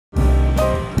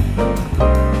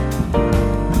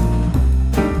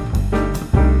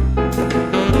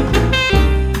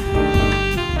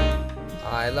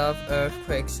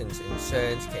earthquake since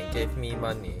insurance can give me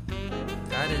money.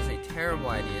 That is a terrible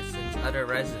idea since other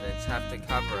residents have to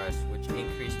cover us, which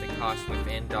increase the cost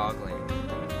within Dogland.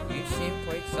 You seem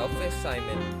quite selfish,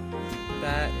 Simon.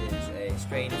 That is a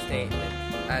strange statement.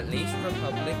 At least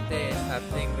Republic Day is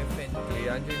happening within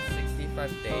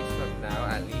 365 days from now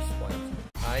at least once.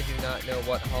 I do not know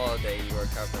what holiday you are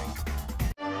covering.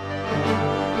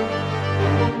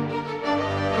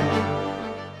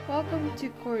 Welcome to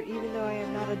court, even though I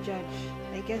am not a judge.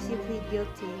 I guess you plead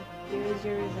guilty. Here is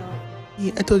your result.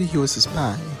 Yeah, I told you he was a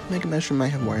spy. Mega Mushroom might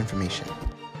have more information.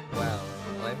 Well,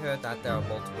 I've heard that there are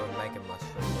multiple Mega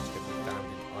Mushrooms which can be found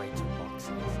in item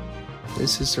boxes.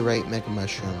 This is the right Mega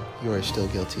Mushroom. You are still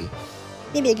guilty.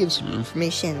 Maybe I give some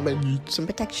information, but I need some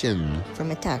protection from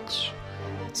attacks.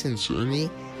 Sincerely,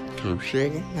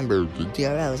 captured number of the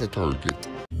DRL as a target.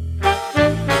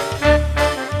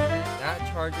 That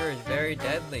charger is very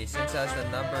deadly since it has the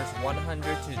numbers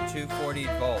 100 to 240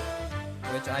 volt,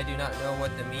 which I do not know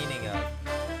what the meaning of.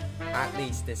 At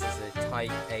least this is a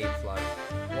Type A plug.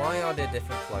 Why are there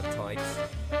different plug types?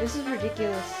 This is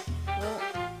ridiculous. Well,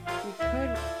 we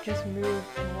could just move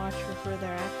and watch for further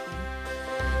action.